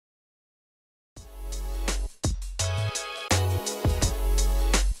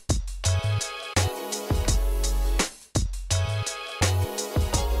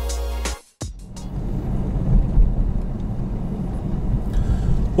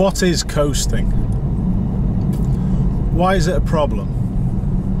What is coasting? Why is it a problem?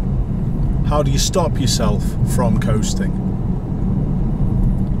 How do you stop yourself from coasting?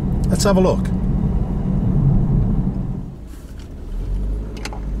 Let's have a look.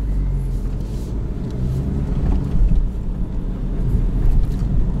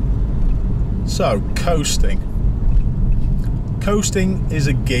 So, coasting. Coasting is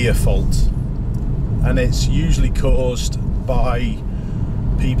a gear fault, and it's usually caused by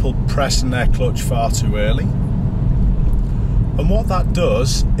people pressing their clutch far too early. And what that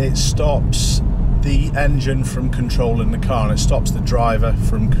does, it stops the engine from controlling the car, and it stops the driver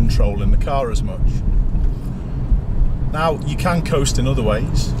from controlling the car as much. Now, you can coast in other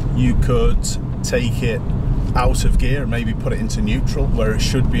ways. You could take it out of gear and maybe put it into neutral where it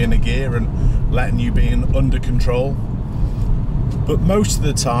should be in a gear and letting you be under control. But most of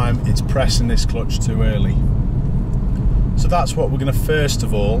the time it's pressing this clutch too early. So that's what we're going to first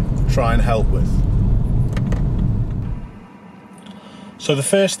of all try and help with. So the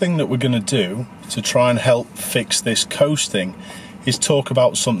first thing that we're going to do to try and help fix this coasting is talk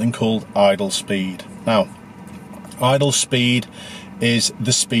about something called idle speed. Now, idle speed is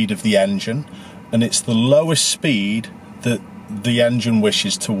the speed of the engine, and it's the lowest speed that the engine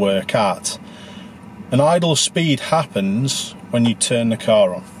wishes to work at. And idle speed happens when you turn the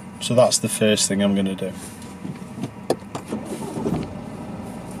car on. So that's the first thing I'm going to do.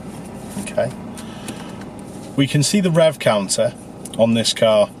 Okay. We can see the rev counter on this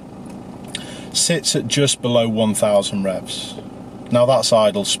car sits at just below 1000 revs. Now that's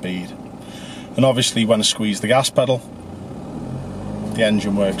idle speed. And obviously when I squeeze the gas pedal, the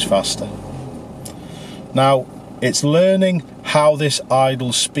engine works faster. Now, it's learning how this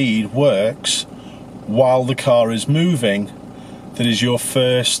idle speed works while the car is moving that is your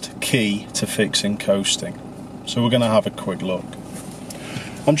first key to fixing coasting. So we're going to have a quick look.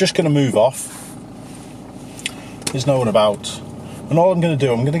 I'm just going to move off. There's no one about. And all I'm going to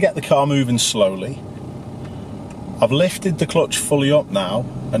do, I'm going to get the car moving slowly. I've lifted the clutch fully up now,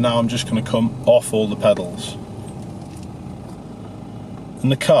 and now I'm just going to come off all the pedals. And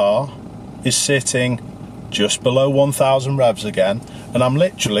the car is sitting just below 1000 revs again, and I'm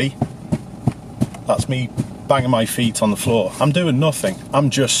literally, that's me banging my feet on the floor. I'm doing nothing, I'm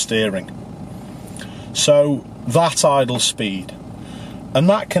just steering. So that's idle speed, and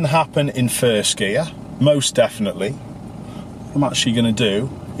that can happen in first gear, most definitely. What I'm actually going to do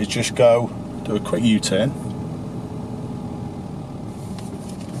is just do a quick U-turn.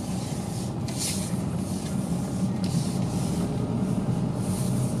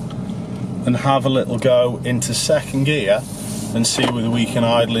 And have a little go into second gear and see whether we can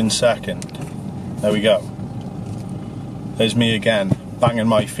idle in second. There we go. There's me again, banging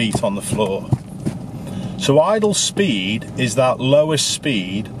my feet on the floor. So idle speed is that lowest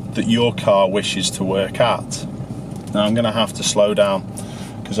speed that your car wishes to work at. Now I'm going to have to slow down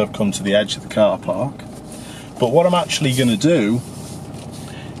because I've come to the edge of the car park. But what I'm actually going to do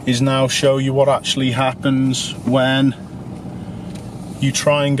is now show you what actually happens when you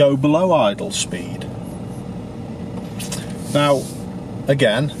try and go below idle speed. Now,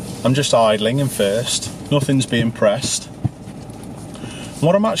 again, I'm just idling in first, nothing's being pressed.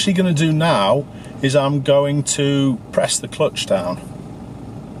 What I'm actually going to do now is I'm going to press the clutch down.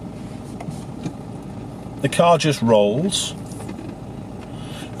 The car just rolls,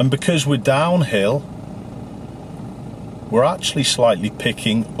 and because we're downhill, we're actually slightly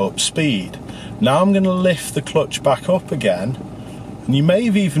picking up speed. Now I'm going to lift the clutch back up again. And you may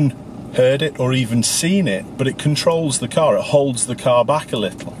have even heard it or even seen it, but it controls the car, it holds the car back a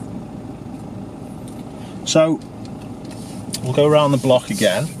little. So we'll go around the block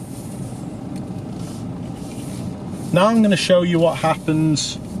again. Now I'm going to show you what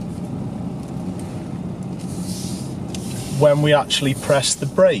happens when we actually press the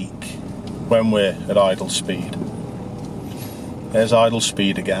brake when we're at idle speed. There's idle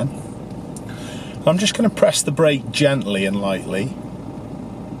speed again. I'm just going to press the brake gently and lightly.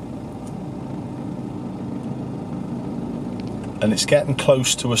 And it's getting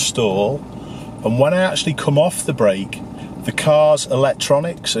close to a stall, and when I actually come off the brake, the car's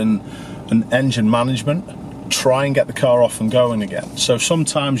electronics and engine management try and get the car off and going again. So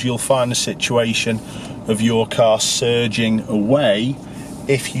sometimes you'll find a situation of your car surging away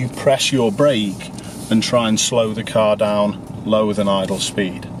if you press your brake and try and slow the car down lower than idle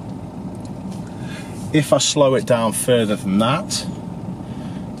speed. If I slow it down further than that,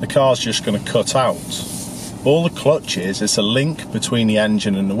 the car's just going to cut out. All the clutch is a link between the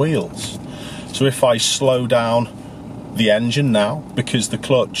engine and the wheels. So if I slow down the engine now, because the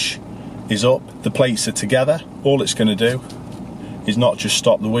clutch is up, the plates are together, all it's going to do is not just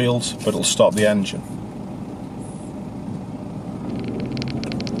stop the wheels, but it'll stop the engine.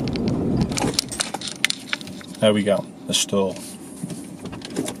 There we go, a stall.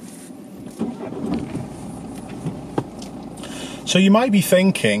 So you might be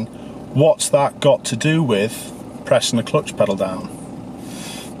thinking, what's that got to do with pressing the clutch pedal down?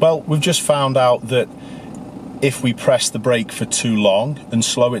 Well, we've just found out that if we press the brake for too long and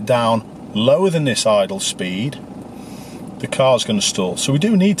slow it down lower than this idle speed, the car's going to stall. So we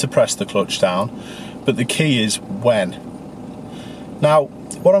do need to press the clutch down, but the key is when. Now,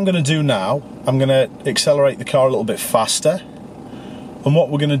 what I'm going to do now, I'm going to accelerate the car a little bit faster, and what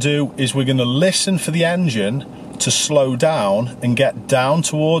we're going to do is we're going to listen for the engine to slow down and get down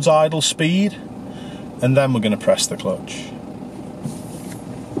towards idle speed, and then we're going to press the clutch.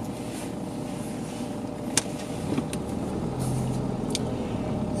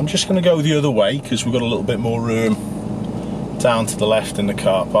 I'm just going to go the other way because we've got a little bit more room down to the left in the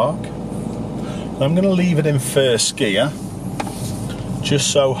car park. And I'm going to leave it in first gear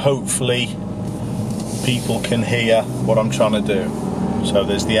just so hopefully people can hear what I'm trying to do. So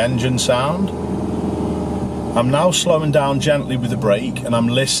there's the engine sound. I'm now slowing down gently with the brake, and I'm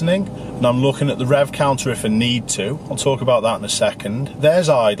listening and I'm looking at the rev counter if I need to. I'll talk about that in a second. There's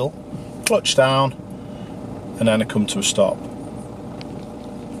idle, clutch down, and then I come to a stop.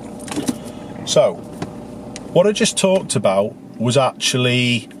 So, what I just talked about was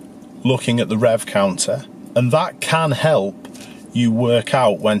actually looking at the rev counter, and that can help you work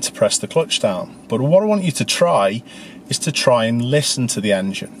out when to press the clutch down. But what I want you to try is to try and listen to the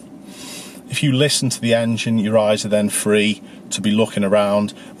engine. If you listen to the engine, your eyes are then free to be looking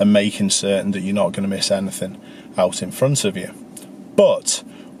around and making certain that you're not going to miss anything out in front of you. But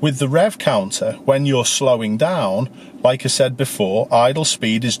with the rev counter, when you're slowing down, like I said before, idle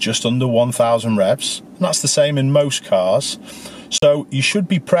speed is just under 1,000 revs, and that's the same in most cars. So you should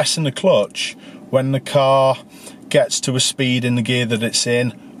be pressing the clutch when the car gets to a speed in the gear that it's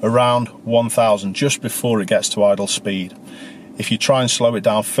in around 1,000, just before it gets to idle speed. If you try and slow it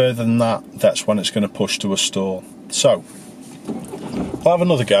down further than that, that's when it's going to push to a stall. So, I'll have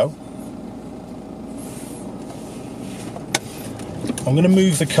another go. I'm going to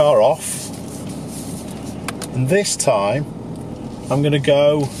move the car off, and this time I'm going to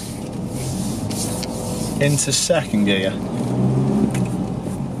go into second gear,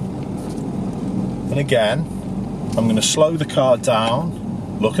 and again I'm going to slow the car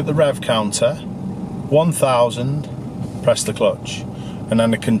down, look at the rev counter, 1,000, press the clutch, and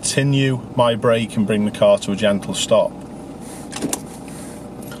then I continue my brake and bring the car to a gentle stop.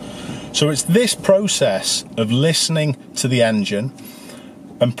 So it's this process of listening to the engine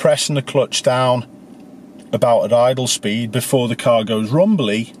and pressing the clutch down about at idle speed before the car goes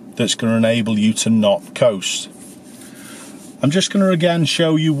rumbly that's going to enable you to not coast. I'm just going to again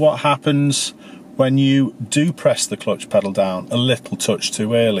show you what happens when you do press the clutch pedal down a little touch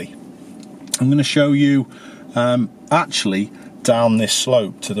too early. I'm going to show you actually down this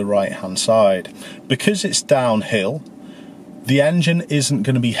slope to the right hand side. Because it's downhill, the engine isn't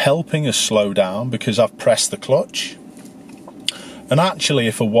going to be helping us slow down because I've pressed the clutch. And actually,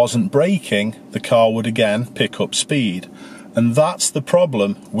 if I wasn't braking, the car would again pick up speed. And that's the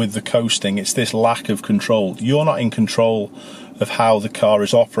problem with the coasting. It's this lack of control. You're not in control of how the car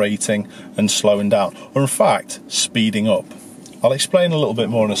is operating and slowing down, or in fact, speeding up. I'll explain a little bit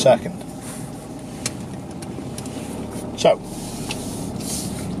more in a second. So,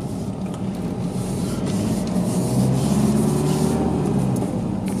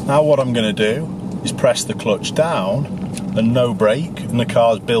 now what I'm going to do is press the clutch down and no brake, and the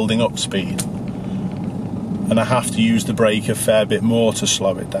car's building up speed. And I have to use the brake a fair bit more to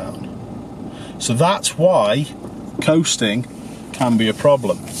slow it down. So that's why coasting can be a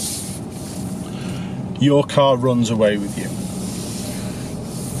problem. Your car runs away with you.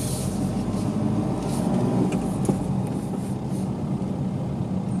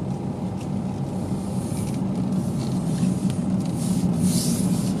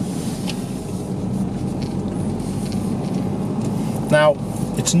 Now,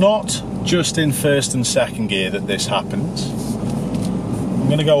 it's not just in first and second gear that this happens. I'm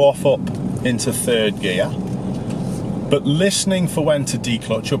going to go off up into third gear, but listening for when to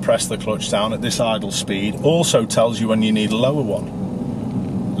declutch or press the clutch down at this idle speed also tells you when you need a lower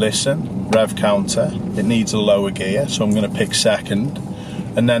one. Listen, rev counter, it needs a lower gear, so I'm going to pick second,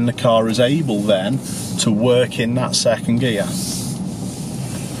 and then the car is able then to work in that second gear.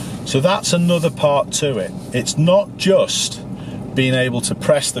 So that's another part to it. It's not just being able to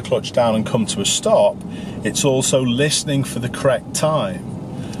press the clutch down and come to a stop, it's also listening for the correct time.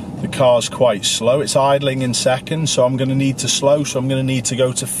 the car's quite slow, it's idling in second, so I'm going to need to slow, so I'm going to need to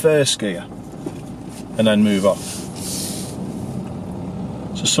go to first gear and then move off.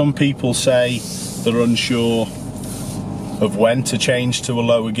 So some people say they're unsure of when to change to a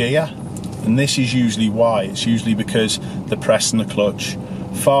lower gear, and this is usually why. It's usually because they're pressing the clutch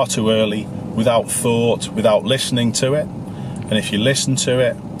far too early, without thought, without listening to it. And if you listen to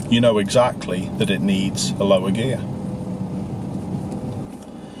it, you know exactly that it needs a lower gear.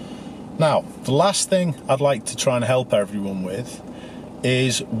 Now, the last thing I'd like to try and help everyone with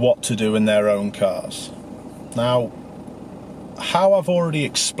is what to do in their own cars. Now, how I've already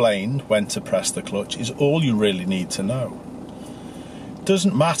explained when to press the clutch is all you really need to know. It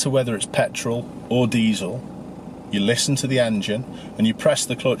doesn't matter whether it's petrol or diesel, you listen to the engine and you press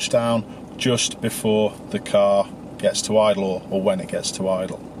the clutch down just before the car gets to idle, or when it gets to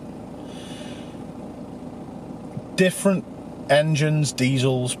idle. Different engines,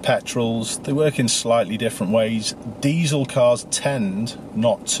 diesels, petrols, they work in slightly different ways. Diesel cars tend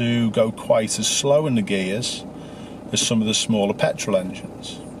not to go quite as slow in the gears as some of the smaller petrol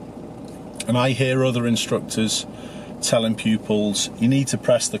engines. And I hear other instructors telling pupils you need to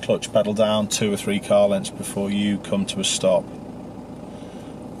press the clutch pedal down 2 or 3 car lengths before you come to a stop.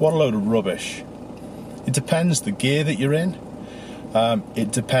 What a load of rubbish. It depends the gear that you're in.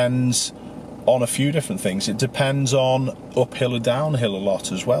 It depends on a few different things. It depends on uphill or downhill a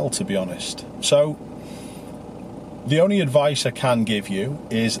lot as well, to be honest. So the only advice I can give you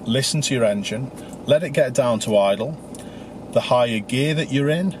is listen to your engine, let it get down to idle. The higher gear that you're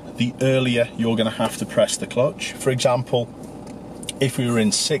in, the earlier you're going to have to press the clutch. For example, if we were in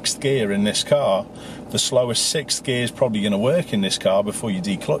 6th gear in this car, the slowest 6th gear is probably going to work in this car before you're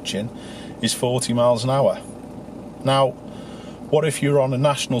declutching is 40 miles an hour. Now, what if you're on a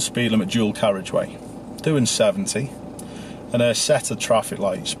national speed limit dual carriageway, doing 70, and a set of traffic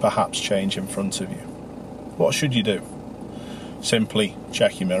lights perhaps change in front of you? What should you do? Simply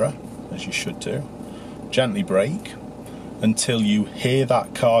check your mirror, as you should do, gently brake until you hear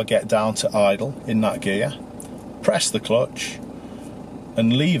that car get down to idle in that gear, press the clutch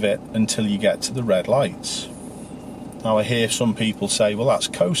and leave it until you get to the red lights. Now I hear some people say, well, that's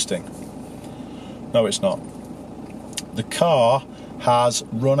coasting. No, it's not. The car has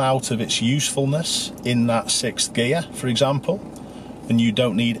run out of its usefulness in that 6th gear, for example, and you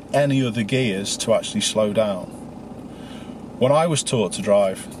don't need any other gears to actually slow down. When I was taught to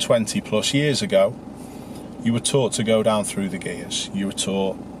drive 20 plus years ago, you were taught to go down through the gears. You were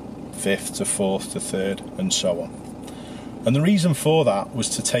taught 5th to 4th to 3rd and so on. And the reason for that was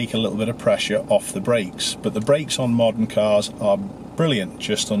to take a little bit of pressure off the brakes. But the brakes on modern cars are brilliant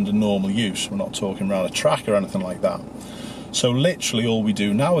just under normal use. We're not talking around a track or anything like that. So literally all we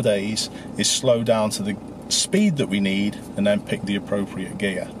do nowadays is slow down to the speed that we need and then pick the appropriate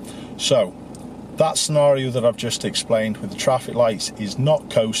gear. So that scenario that I've just explained with the traffic lights is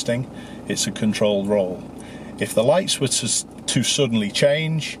not coasting, it's a controlled roll. If the lights were to suddenly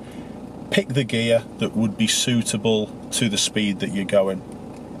change, pick the gear that would be suitable to the speed that you're going.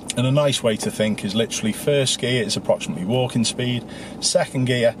 And a nice way to think is literally 1st gear is approximately walking speed, 2nd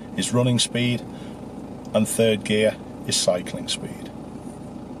gear is running speed, and 3rd gear is cycling speed.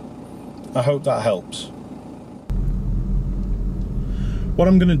 I hope that helps. What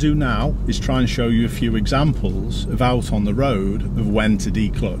I'm going to do now is try and show you a few examples of out on the road of when to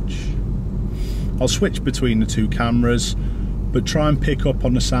declutch. I'll switch between the 2 cameras, but try and pick up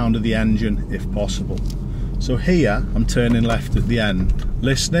on the sound of the engine if possible. So here I'm turning left at the end,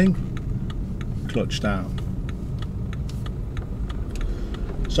 listening, clutch down.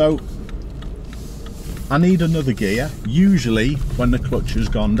 So I need another gear, usually when the clutch has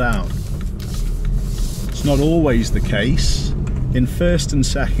gone down. It's not always the case. In 1st and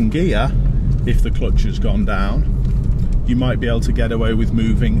 2nd gear, if the clutch has gone down, you might be able to get away with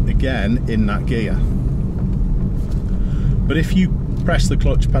moving again in that gear. But if you press the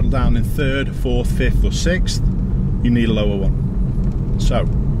clutch pedal down in 3rd, 4th, 5th or 6th, you need a lower one. So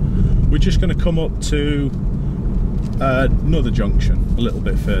we're just going to come up to another junction a little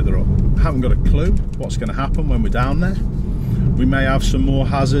bit further up. I haven't got a clue what's going to happen when we're down there. We may have some more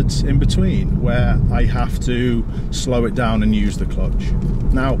hazards in between where I have to slow it down and use the clutch.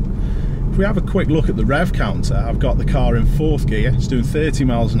 Now, if we have a quick look at the rev counter, I've got the car in 4th gear, it's doing 30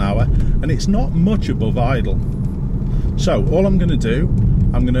 miles an hour, and it's not much above idle. So all I'm going to do,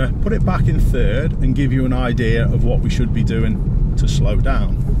 I'm going to put it back in 3rd and give you an idea of what we should be doing to slow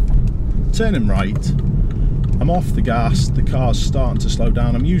down. Turning right, I'm off the gas, the car's starting to slow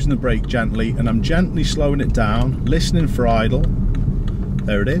down, I'm using the brake gently and I'm gently slowing it down, listening for idle.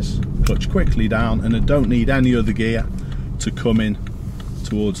 There it is, clutch quickly down, and I don't need any other gear to come in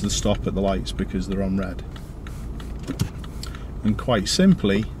towards the stop at the lights because they're on red. And quite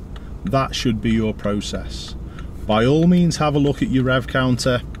simply, that should be your process. By all means, have a look at your rev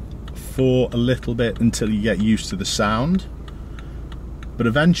counter for a little bit until you get used to the sound, but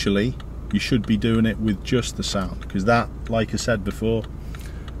eventually you should be doing it with just the sound, because that, like I said before,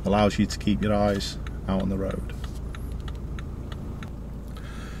 allows you to keep your eyes out on the road.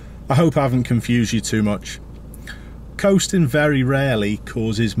 I hope I haven't confused you too much. Coasting very rarely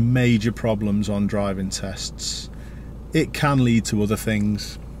causes major problems on driving tests. It can lead to other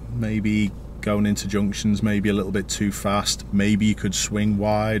things, maybe going into junctions, maybe a little bit too fast, maybe you could swing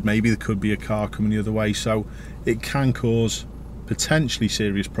wide, maybe there could be a car coming the other way, so it can cause potentially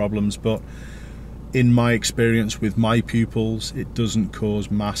serious problems, but in my experience with my pupils, it doesn't cause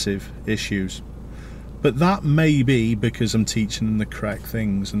massive issues. But that may be because I'm teaching them the correct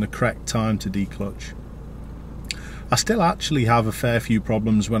things and the correct time to declutch. I still actually have a fair few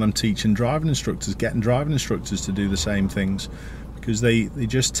problems when I'm teaching driving instructors, getting driving instructors to do the same things, because they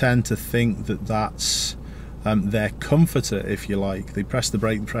just tend to think that that's their comforter, if you like. They press the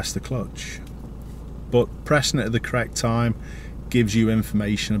brake and press the clutch, but pressing it at the correct time gives you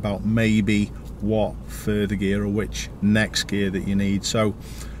information about maybe what further gear or which next gear that you need, so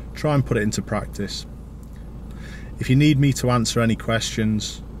try and put it into practice. If you need me to answer any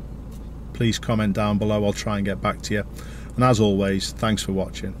questions, please comment down below. I'll try and get back to you, and as always, thanks for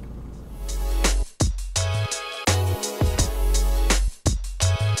watching.